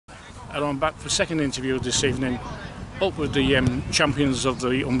and I'm back for second interview this evening, up with the champions of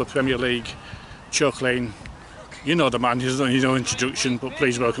the Humber Premier League, Chalk Lane. You know the man, there's no introduction, but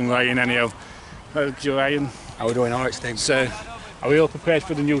please welcome Ryan anyhow. Ryan. How are we doing? All right, Steve. So, are we all prepared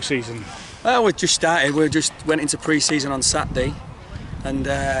for the new season? Well, we've just started. We just went into pre-season on Saturday and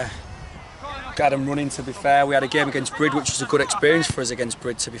got them running, to be fair. We had a game against Brid, which was a good experience for us against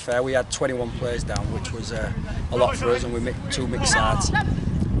Brid, to be fair. We had 21 players down, which was a lot for us, and we made 2 mixed sides.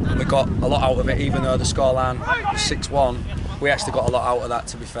 And we got a lot out of it, even though the scoreline was 6-1. We actually got a lot out of that,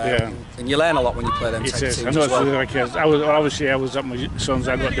 to be fair. Yeah. And you learn a lot when you play them type teams. I know I was at my son's.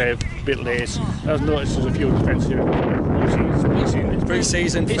 I got there a bit late. I noticed there's a few defensive.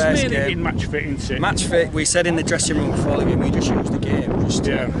 Pre-season, first game. It's mainly in match fit, isn't it? Match fit. We said in the dressing room before the game, we just use the game just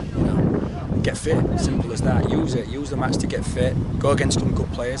to, get fit. Simple as that. Use it. Use the match to get fit. Go against some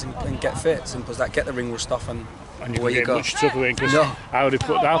good players and get fit. Simple as that. Get the ring rust off and away you go. Much tougher because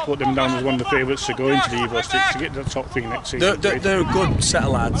I put them down as one of the favourites to go into the Evo Sticks to get to the top thing next season. They're a good set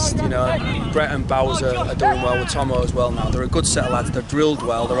of lads. You know, Brett and Bowser are doing well with Tomo as well now. They're a good set of lads. They're drilled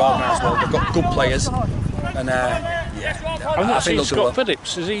well. They're organised well. They've got good players. And I've not seen Scott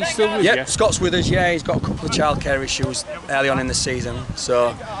Phillips. Is he still with you? Yeah, Scott's with us. Yeah, he's got a couple of childcare issues early on in the season.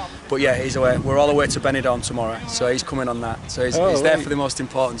 So, but yeah, he's away. We're all the way to Benidorm tomorrow, so he's coming on that. So he's there for the most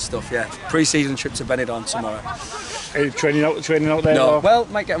important stuff. Yeah, pre-season trip to Benidorm tomorrow. Are you training out there? No, or? well,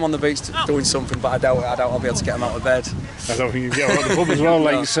 might get him on the beach doing something, but I doubt I'll be able to get him out of bed. I don't think you get him out of the pub as well,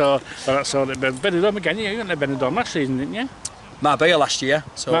 like No. so. But that's all. Benidorm again. Yeah, you went to Benidorm last season, didn't you? Marbella last year.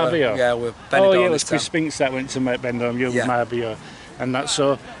 So Marbella. Yeah, we're Benidorm. Oh yeah, it was this Chris time. Spinks that went to Benidorm. You with Marbella, and that's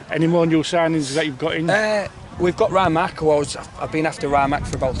so. Any more new signings that you've got in? We've got Ramak. I've been after Ramak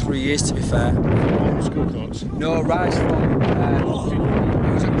for about 3 years, to be fair. School courts. No, Rise from.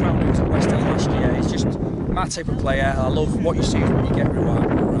 He was at Crown. He was at West End last year. He's just my type of player. I love what you see when you get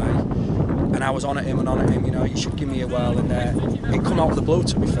Ramak. And I was on at him. You know, you should give me a whirl, and it come out of the blue.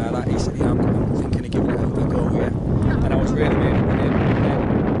 To be fair, that he said, "Yeah, I'm thinking of giving it a go." Yeah, and I was really with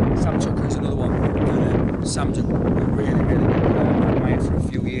him. Sam Tucker's another one. And, Sam's a really good player. I've admired for a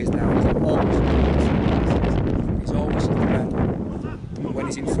few years now. He's always when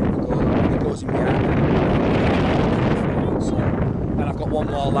he's in front of the goal, when he goes in behind. So, and I've got one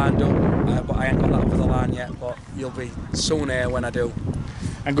more lined up, but I ain't got that over the line yet. But you'll be soon here when I do.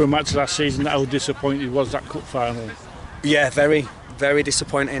 And going back to last season, how disappointed was that cup final? Yeah, very, very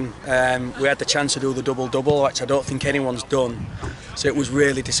disappointing. We had the chance to do the double-double, which I don't think anyone's done. So it was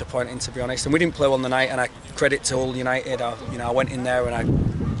really disappointing, to be honest. And we didn't play well on the night, and I credit to Hull United. I went in there and I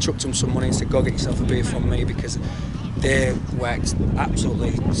chucked them some money and said, go get yourself a beer from me, because they worked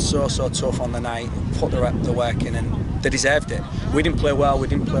absolutely so tough on the night, put the work in, and they deserved it. We didn't play well,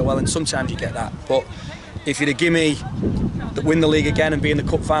 and sometimes you get that. But if you'd have given me win the league again and be in the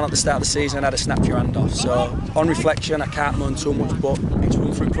cup final at the start of the season, I'd have snapped your hand off. So on reflection, I can't moan too much, but it's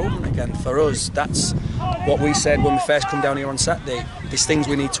room for improvement again. For us, that's what we said when we first come down here on Saturday. There's things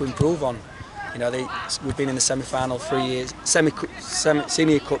we need to improve on. You know, we've been in the semi-final 3 years, senior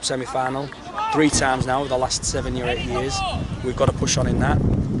cup semi-final 3 times now, the last 7 or 8 years. We've got to push on in that,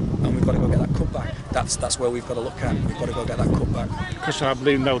 and we've got to go get that cup back. That's where we've got to look at. We've got to go get that cup back. Because I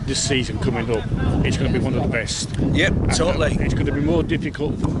believe now this season coming up, it's going to be one of the best. Yep, totally. It's going to be more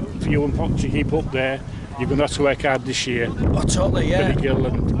difficult for you and Pop to keep up there. You're going to have to work hard this year. Oh, totally, yeah. Billy Gill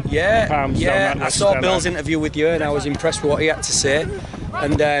and Palms I saw Bill's interview with you, and I was impressed with what he had to say.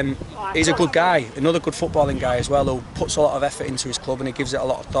 And he's a good guy, another good footballing guy as well, who puts a lot of effort into his club, and he gives it a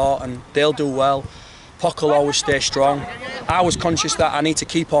lot of thought, and they'll do well. Pock will always stay strong. I was conscious that I need to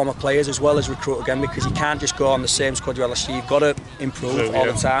keep all my players as well as recruit again, because you can't just go on the same squad you had last year. You've got to improve all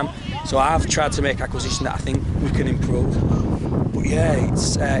the time. So I've tried to make acquisition that I think we can improve. But yeah,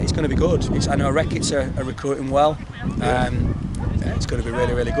 it's going to be good. I know Reckitt's are recruiting well. It's going to be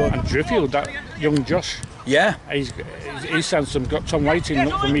really, really good. And Driffield, that young Josh. Yeah. He's got Tom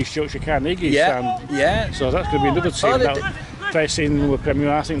Whiting up from East Yorkshire Carnegie. Yeah. So that's going to be another team. First season with Premier,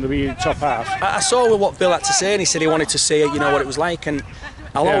 I think they'll be in top half. I saw what Bill had to say, and he said he wanted to see what it was like. And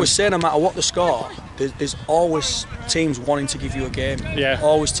I'll always say, no matter what the score, there's always teams wanting to give you a game. Yeah.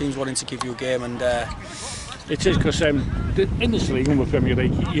 Always teams wanting to give you a game, and it is, because in this league, Humber Premier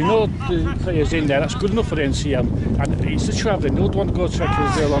League, you know the players in there, that's good enough for the NCM, and it's the travelling. They don't want to go to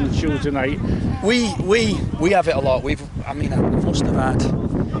Ecclesdale on Tuesday night. We have it a lot. I must have had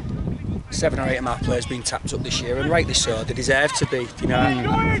 7 or 8 of my players being tapped up this year, and rightly so. They deserve to be. You know,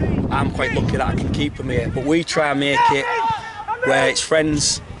 I'm quite lucky that I can keep them here. But we try and make it where it's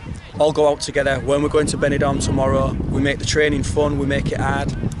friends, all go out together. When we're going to Benidorm tomorrow, we make the training fun, we make it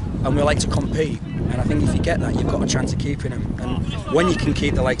hard, and we like to compete. And I think if you get that, you've got a chance of keeping them. And when you can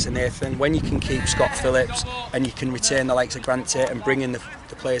keep the likes of Nathan, when you can keep Scott Phillips, and you can retain the likes of Grant Tate and bring in the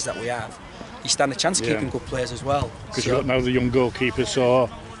players that we have, you stand a chance of keeping good players as well. Because you've got now the young goalkeeper, so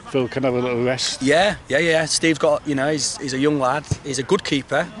Phil can have a little rest. Yeah. Steve's got, he's a young lad. He's a good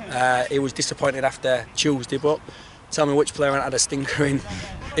keeper. He was disappointed after Tuesday, but tell me which player had a stinker in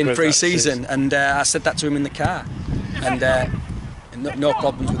pre-season. And I said that to him in the car. And no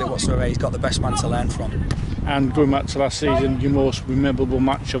problems with it whatsoever. He's got the best man to learn from. And going back to last season, your most memorable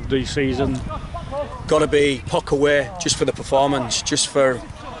match of the season? Got to be Puck away, just for the performance,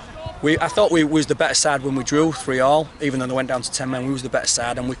 I thought we was the better side when we drew 3-3, even though they went down to 10 men. We was the better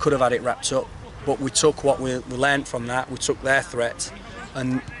side, and we could have had it wrapped up. But we took what we learned from that. We took their threat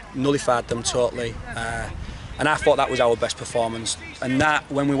and nullified them totally. And I thought that was our best performance. And that,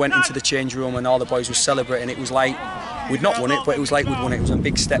 when we went into the change room and all the boys were celebrating, it was like we'd not won it, but it was like we'd won it. It was a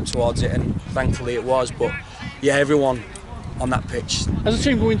big step towards it, and thankfully it was. But yeah, everyone on that pitch. As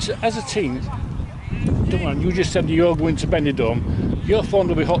a team, don't worry, you just said you're going to Benidorm. Your phone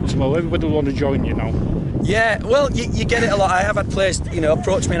will be hot tomorrow. Everybody will want to join you now. Yeah, well, you get it a lot. I have had players,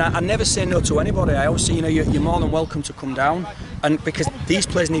 approach me, and I never say no to anybody. I always say, you're more than welcome to come down, and because these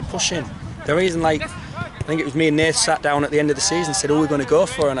players need pushing. There isn't like, I think it was me and Nath sat down at the end of the season and said, who are we going to go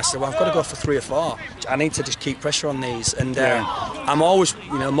for? And I said, well, I've got to go for 3 or 4. I need to just keep pressure on these. And I'm always,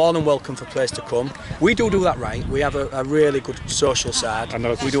 more than welcome for players to come. We do that right. We have a really good social side.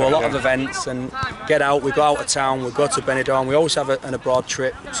 We do a lot of events and get out. We go out of town. We go to Benidorm. We always have an abroad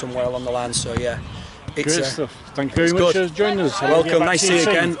trip somewhere along the line. So, yeah. It's great stuff. Thank you very much for joining us. Welcome. Nice to see you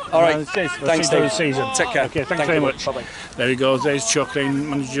again. All right. Thanks, Steve. Take care. Okay, thanks very much. Bye-bye. There he goes. There's Chalk Lane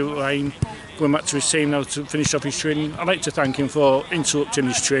manager Ryan going back to his team now to finish up his training. I'd like to thank him for interrupting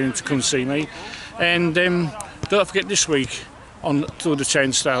his training to come see me. And don't forget this week on Through the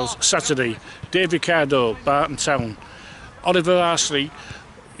Turnstiles, Saturday, Dave Ricardo, Barton Town, Oliver Arsley,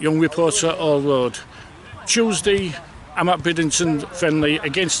 young reporter All Road. Tuesday, I'm at Biddington friendly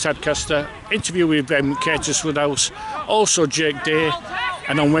against Tadcaster, interview with Curtis Woodhouse, also Jake Day,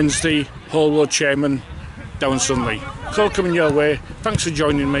 and on Wednesday, Whole Road Chairman, Down Sunday. It's all coming your way. Thanks for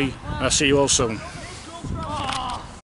joining me, and I'll see you all soon.